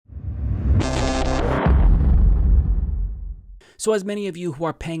So as many of you who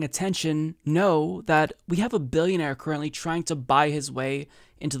are paying attention know that we have a billionaire currently trying to buy his way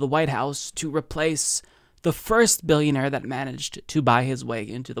into the White House to replace the first billionaire that managed to buy his way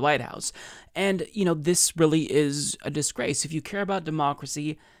into the White House. And, this really is a disgrace. If you care about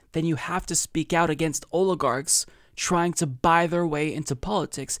democracy, then you have to speak out against oligarchs trying to buy their way into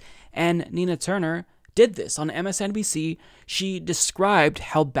politics. And Nina Turner did this on MSNBC. She described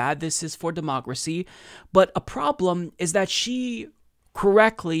how bad this is for democracy, but a problem is that she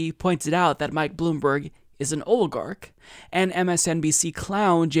correctly pointed out that Mike Bloomberg is an oligarch, and MSNBC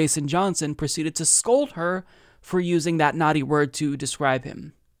clown Jason Johnson proceeded to scold her for using that naughty word to describe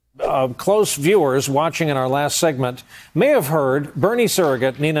him. Close viewers watching in our last segment may have heard Bernie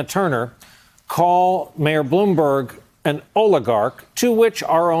surrogate Nina Turner call Mayor Bloomberg an oligarch, to which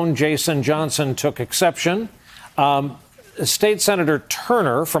our own Jason Johnson took exception. State Senator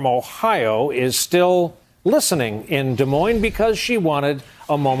Turner from Ohio is still listening in Des Moines because she wanted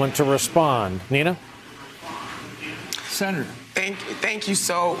a moment to respond. Nina? Senator. Thank you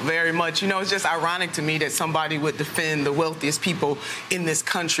so very much. It's just ironic to me that somebody would defend the wealthiest people in this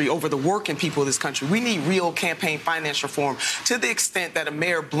country over the working people of this country. We need real campaign finance reform to the extent that a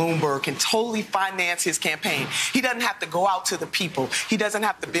Mayor Bloomberg can totally finance his campaign. He doesn't have to go out to the people. He doesn't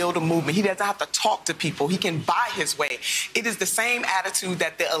have to build a movement. He doesn't have to talk to people. He can buy his way. It is the same attitude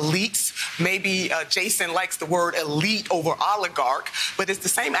that the elites, maybe Jason likes the word elite over oligarch, but it's the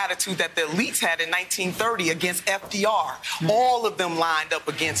same attitude that the elites had in 1930 against FDR. All of them lined up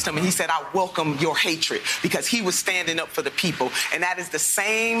against him, and he said, I welcome your hatred, because he was standing up for the people. And that is the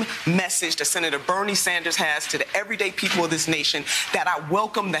same message that Senator Bernie Sanders has to the everyday people of this nation, that I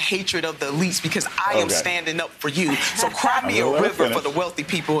welcome the hatred of the elites because I am standing up for you. So cry me a river for the wealthy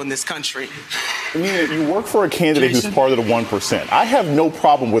people in this country. Nina, you work for a candidate who's part of the 1%. I have no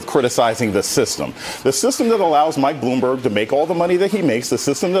problem with criticizing the system that allows Mike Bloomberg to make all the money that he makes, the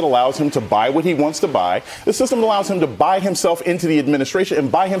system that allows him to buy what he wants to buy, the system that allows him to buy himself into the administration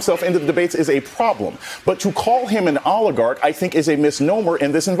and buy himself into the debates is a problem. But to call him an oligarch, I think, is a misnomer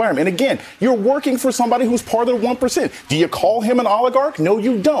in this environment. And again, you're working for somebody who's part of the 1%. Do you call him an oligarch? No,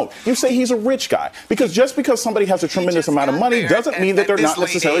 you don't. You say he's a rich guy. Because just because somebody has a tremendous amount of money doesn't mean that they're not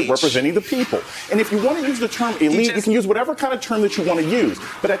necessarily representing the people. And if you want to use the term elite, you can use whatever kind of term that you want to use.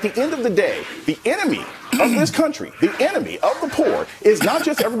 But at the end of the day, the enemy of this country, the enemy of the poor, is not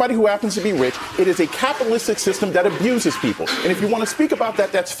just everybody who happens to be rich. It is a capitalistic system that abuses people. And if you want to speak about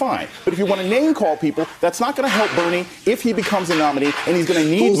that, that's fine. But if you want to name call people, that's not going to help Bernie if he becomes a nominee, and he's going to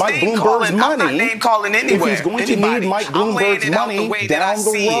need Mike Bloomberg's money. I'm not name calling anywhere. If he's going to need Mike Bloomberg's money down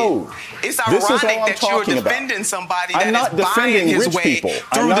the road. It's ironic that you're defending somebody that is buying his way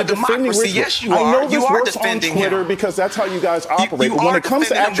through the democracy. Yes, you are. I know this you are works on Twitter because that's how you guys operate. But when it comes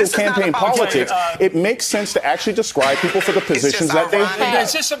to actual campaign politics, it makes sense to actually describe people for the positions that they have.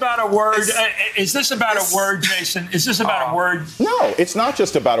 Is this about a word? Is this about a word, Jason? Is this about a word? No, it's not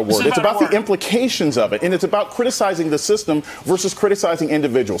just about a word. It's about the implications of it. And it's about criticizing the system versus criticizing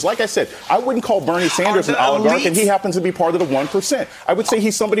individuals. Like I said, I wouldn't call Bernie Sanders an oligarch, and he happens to be part of the 1%. I would say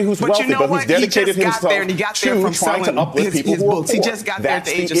he's somebody who's wealthy, but who's dedicated himself to trying to uplift people who are poor. He just got there at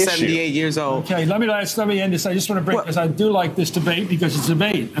the age of 78 years old. Okay, let me end this. I just want to bring, because I do like this debate, because it's a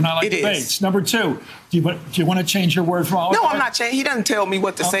debate, and I like debates. Number two, do you want to change your word from oligarch? No, I'm not changing. He doesn't tell me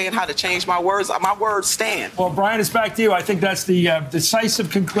what to say and how to change my words. My words stand. Well, Brian, it's back to you. I think that's the decisive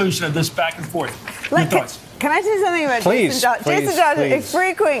conclusion of this back and forth. Your thoughts? Can I say something about Jason Johnson? Jason Johnson, a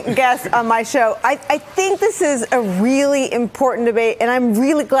frequent guest on my show. I think this is a really important debate, and I'm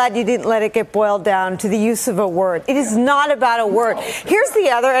really glad you didn't let it get boiled down to the use of a word. It is not about a word. Here's the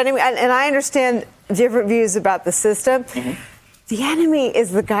other enemy, and I understand different views about the system. The enemy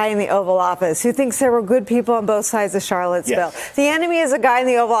is the guy in the Oval Office who thinks there were good people on both sides of Charlottesville. Yes. The enemy is a guy in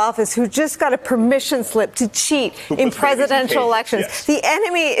the Oval Office who just got a permission slip to cheat in presidential elections. Yes. The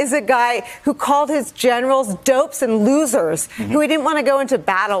enemy is a guy who called his generals dopes and losers who he didn't want to go into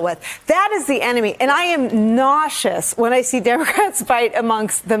battle with. That is the enemy. And I am nauseous when I see Democrats fight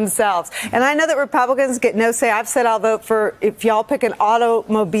amongst themselves. And I know that Republicans get no say. I've said I'll vote for, if y'all pick an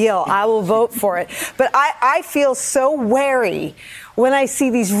automobile, I will vote for it. But I feel so wary when I see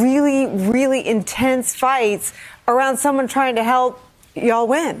these really, really intense fights around someone trying to help y'all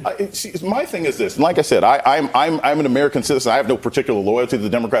win. My thing is this. Like I said, I'm an American citizen. I have no particular loyalty to the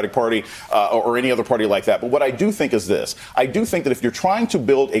Democratic Party or any other party like that. But what I do think is this. I do think that if you're trying to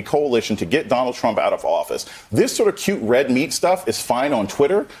build a coalition to get Donald Trump out of office, this sort of cute red meat stuff is fine on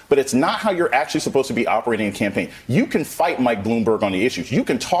Twitter, but it's not how you're actually supposed to be operating a campaign. You can fight Mike Bloomberg on the issues. You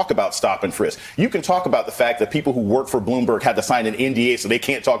can talk about stop and frisk. You can talk about the fact that people who work for Bloomberg had to sign an NDA so they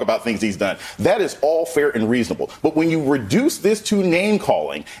can't talk about things he's done. That is all fair and reasonable. But when you reduce this to name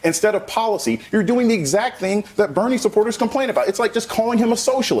calling instead of policy, you're doing the exact thing that Bernie supporters complain about. It's like just calling him a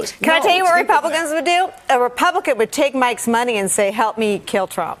socialist. Can I tell you what Republicans would do? A Republican would take Mike's money and say, help me kill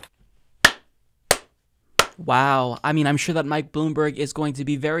Trump. Wow. I mean, I'm sure that Mike Bloomberg is going to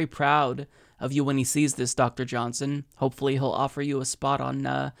be very proud of you when he sees this, Dr. Johnson. Hopefully he'll offer you a spot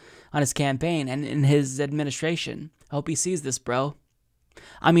on his campaign and in his administration. I hope he sees this, bro.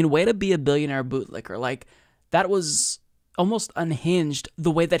 I mean, way to be a billionaire bootlicker. Like, that was almost unhinged,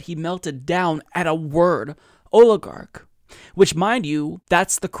 the way that he melted down at a word, oligarch. Which, mind you,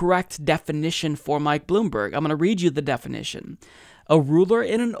 that's the correct definition for Mike Bloomberg. I'm going to read you the definition. A ruler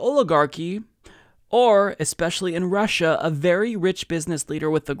in an oligarchy, or, especially in Russia, a very rich business leader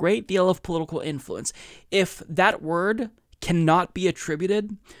with a great deal of political influence. If that word cannot be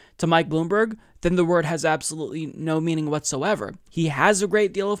attributed to Mike Bloomberg, then the word has absolutely no meaning whatsoever. He has a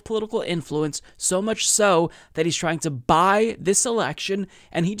great deal of political influence, so much so that he's trying to buy this election,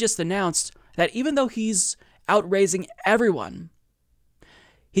 and he just announced that even though he's outraising everyone,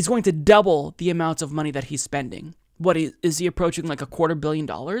 he's going to double the amount of money that he's spending. What, is he approaching like $250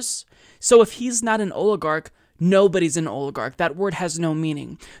 million? So if he's not an oligarch, nobody's an oligarch. That word has no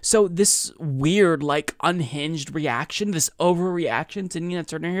meaning. So this weird, like, unhinged reaction, this overreaction to Nina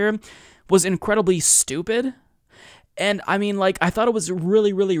Turner here was incredibly stupid. And I mean, like, I thought it was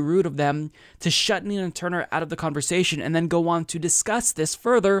really, really rude of them to shut Nina Turner out of the conversation and then go on to discuss this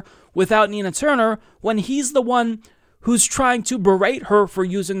further without Nina Turner when he's the one who's trying to berate her for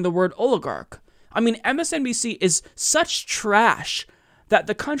using the word oligarch. I mean, MSNBC is such trash that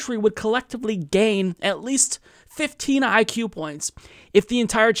the country would collectively gain at least 15 IQ points if the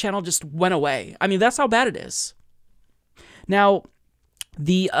entire channel just went away. I mean, that's how bad it is. Now,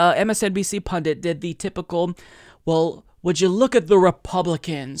 the MSNBC pundit did the typical, well, would you look at the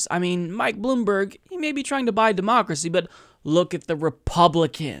Republicans? I mean, Mike Bloomberg, he may be trying to buy democracy, but look at the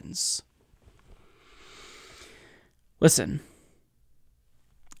Republicans. Listen.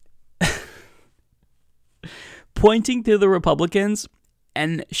 Pointing to the Republicans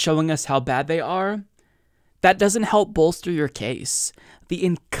and showing us how bad they are, that doesn't help bolster your case. The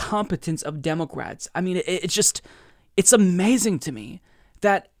incompetence of Democrats. I mean, it's amazing to me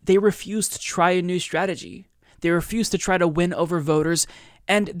that they refuse to try a new strategy. They refuse to try to win over voters,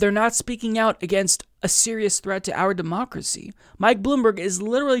 and they're not speaking out against a serious threat to our democracy. Mike Bloomberg is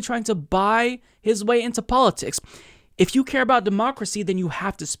literally trying to buy his way into politics. If you care about democracy, then you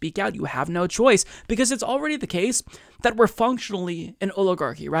have to speak out. You have no choice, because it's already the case that we're functionally an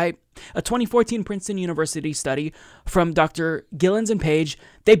oligarchy, right? A 2014 Princeton University study from Dr. Gillens and Page,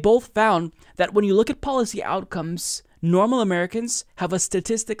 they both found that when you look at policy outcomes, normal Americans have a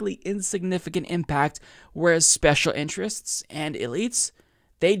statistically insignificant impact, whereas special interests and elites,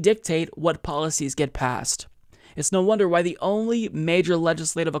 they dictate what policies get passed. It's no wonder why the only major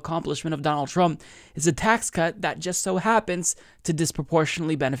legislative accomplishment of Donald Trump is a tax cut that just so happens to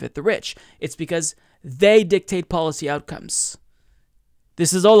disproportionately benefit the rich. It's because they dictate policy outcomes.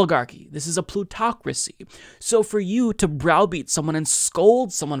 This is oligarchy. This is a plutocracy. So for you to browbeat someone and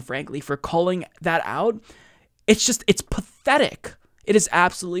scold someone, frankly, for calling that out, it's pathetic. It is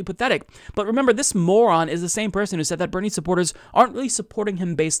absolutely pathetic. But remember, this moron is the same person who said that Bernie supporters aren't really supporting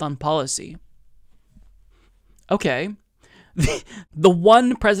him based on policy. Okay, the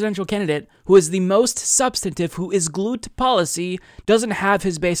one presidential candidate who is the most substantive, who is glued to policy, doesn't have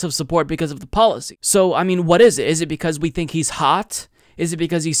his base of support because of the policy. So, I mean, what is it? Is it because we think he's hot? Is it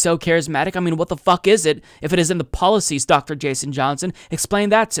because he's so charismatic? I mean, what the fuck is it if it isn't the policies, Dr. Jason Johnson? Explain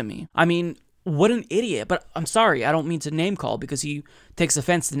that to me. I mean, what an idiot. But I'm sorry, I don't mean to name call because he takes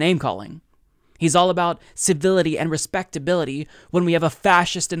offense to name calling. He's all about civility and respectability when we have a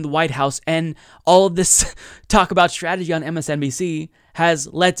fascist in the White House, and all of this talk about strategy on MSNBC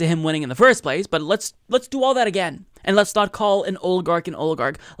has led to him winning in the first place. But let's do all that again. And let's not call an oligarch an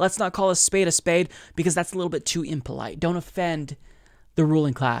oligarch. Let's not call a spade, because that's a little bit too impolite. Don't offend the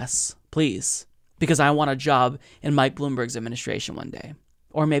ruling class, please, because I want a job in Mike Bloomberg's administration one day.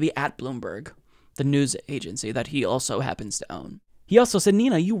 Or maybe at Bloomberg, the news agency that he also happens to own. He also said,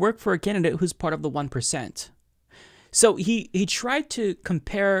 Nina, you work for a candidate who's part of the 1%. So he tried to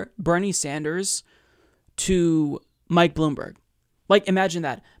compare Bernie Sanders to Mike Bloomberg. Like, imagine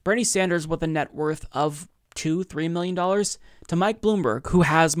that. Bernie Sanders with a net worth of $2-3 million to Mike Bloomberg, who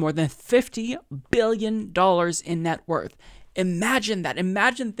has more than $50 billion in net worth. Imagine that.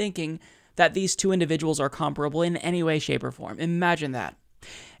 Imagine thinking that these two individuals are comparable in any way, shape, or form. Imagine that.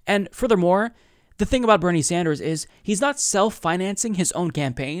 And furthermore, the thing about Bernie Sanders is he's not self-financing his own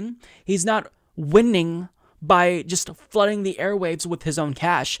campaign. He's not winning by just flooding the airwaves with his own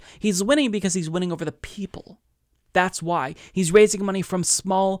cash. He's winning because he's winning over the people. That's why. He's raising money from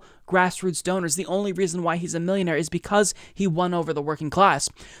small grassroots donors. The only reason why he's a millionaire is because he won over the working class.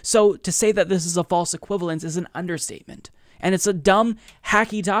 So to say that this is a false equivalence is an understatement. And it's a dumb,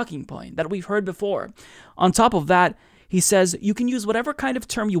 hacky talking point that we've heard before. On top of that, he says, you can use whatever kind of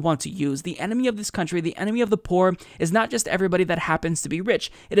term you want to use. The enemy of this country, the enemy of the poor, is not just everybody that happens to be rich.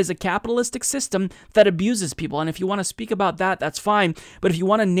 It is a capitalistic system that abuses people. And if you want to speak about that, that's fine. But if you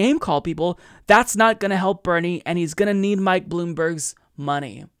want to name call people, that's not going to help Bernie, and he's going to need Mike Bloomberg's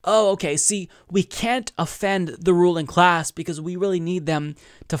money. Oh, okay. See, we can't offend the ruling class because we really need them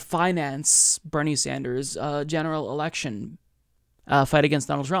to finance Bernie Sanders' general election fight against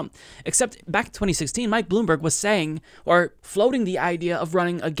Donald Trump. Except back in 2016, Mike Bloomberg was saying or floating the idea of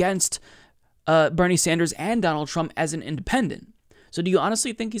running against Bernie Sanders and Donald Trump as an independent. So do you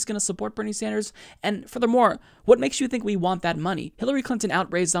honestly think he's going to support Bernie Sanders? And furthermore, what makes you think we want that money? Hillary Clinton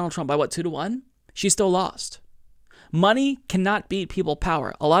outraised Donald Trump by what, 2-1? She still lost. Money cannot beat people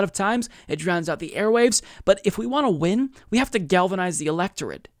power. A lot of times it drowns out the airwaves, but if we want to win, we have to galvanize the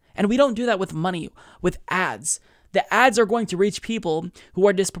electorate. And we don't do that with money, with ads. The ads are going to reach people who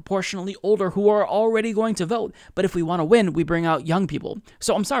are disproportionately older, who are already going to vote. But if we want to win, we bring out young people.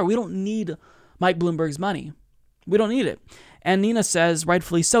 So I'm sorry, we don't need Mike Bloomberg's money. We don't need it. And Nina says,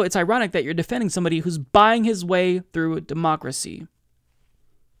 rightfully so, it's ironic that you're defending somebody who's buying his way through democracy.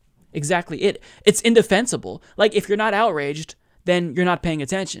 Exactly it. It's indefensible. Like, if you're not outraged, then you're not paying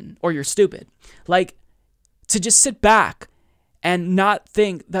attention or you're stupid. Like, to just sit back and not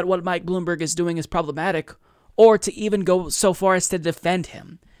think that what Mike Bloomberg is doing is problematic, or to even go so far as to defend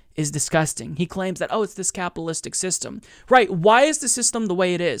him, is disgusting. He claims that, oh, it's this capitalistic system. Right, why is the system the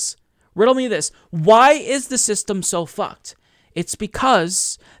way it is? Riddle me this. Why is the system so fucked? It's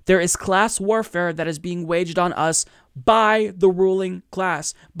because there is class warfare that is being waged on us by the ruling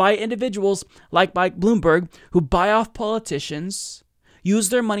class, by individuals like Mike Bloomberg, who buy off politicians, use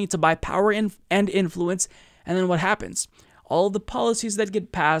their money to buy power and influence, and then what happens? All the policies that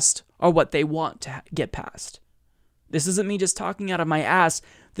get passed are what they want to get passed. This isn't me just talking out of my ass.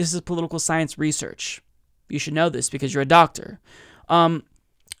 This is political science research. You should know this because you're a doctor.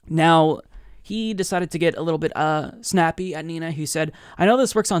 Now, he decided to get a little bit snappy at Nina. He said, I know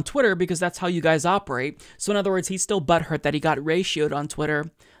this works on Twitter because that's how you guys operate. So in other words, he's still butthurt that he got ratioed on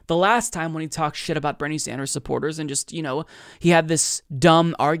Twitter the last time when he talked shit about Bernie Sanders supporters and just, you know, he had this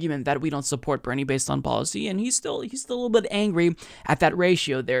dumb argument that we don't support Bernie based on policy, and he's still a little bit angry at that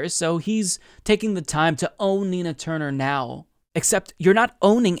ratio there. So he's taking the time to own Nina Turner now. Except you're not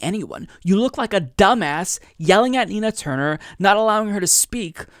owning anyone. You look like a dumbass yelling at Nina Turner, not allowing her to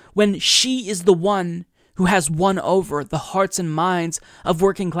speak when she is the one who has won over the hearts and minds of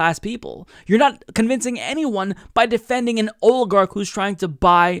working class people. You're not convincing anyone by defending an oligarch who's trying to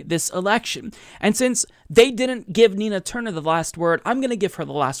buy this election. And since they didn't give Nina Turner the last word, I'm going to give her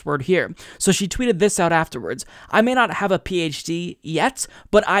the last word here. So she tweeted this out afterwards. I may not have a PhD yet,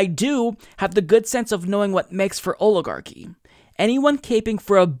 but I do have the good sense of knowing what makes for oligarchy. Anyone caping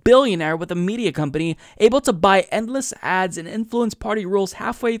for a billionaire with a media company able to buy endless ads and influence party rules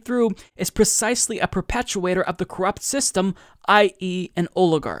halfway through is precisely a perpetuator of the corrupt system, i.e. an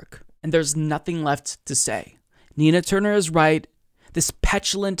oligarch. And there's nothing left to say. Nina Turner is right. This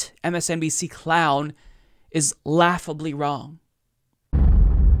petulant MSNBC clown is laughably wrong.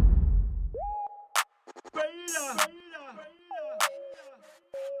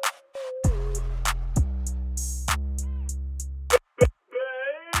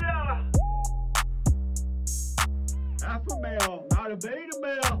 Alpha male, not a beta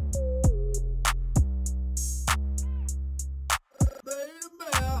male.